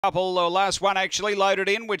Couple, or last one actually, loaded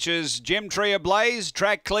in, which is Gem Tree Ablaze,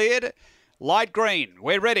 track cleared, light green.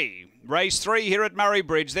 We're ready. Race 3 here at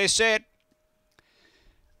Murray-Bridge. They're set.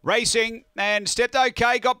 Racing and stepped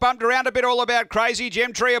okay, got bumped around a bit, all about crazy.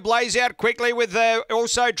 Gem Tree Ablaze out quickly with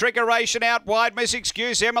also Trickeration out wide. Miss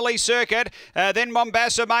Excuse, Emily Circuit, then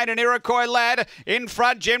Mombasa Main and Iroquois Lad in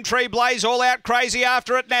front. Gem Tree Blaze all out crazy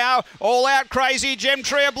after it now. All out crazy, Gem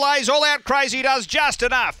Tree Ablaze, all out crazy does just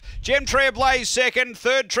enough. Gem Tree Ablaze second,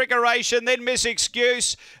 third Trickeration, then Miss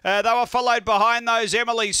Excuse. They were followed behind those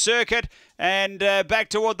Emily Circuit. And back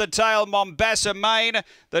toward the tail, Mombasa Main.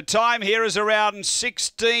 The time here is around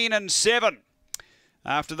 16:07.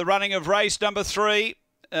 After the running of race number 3,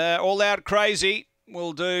 All Out Crazy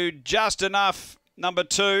will do just enough, number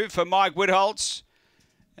 2, for Mike Whitholtz.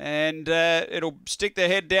 And it'll stick the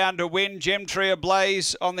head down to win. Gem Tree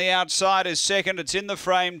Ablaze on the outside is second. It's in the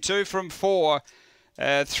frame, 2 from 4.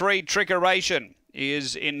 3 Trickeration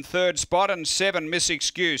is in third spot, and 7 Miss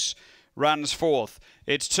Excuse runs fourth.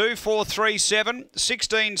 It's 2-4-3-7,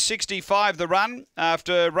 16:65 the run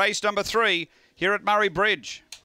after race number 3 here at Murray-Bridge.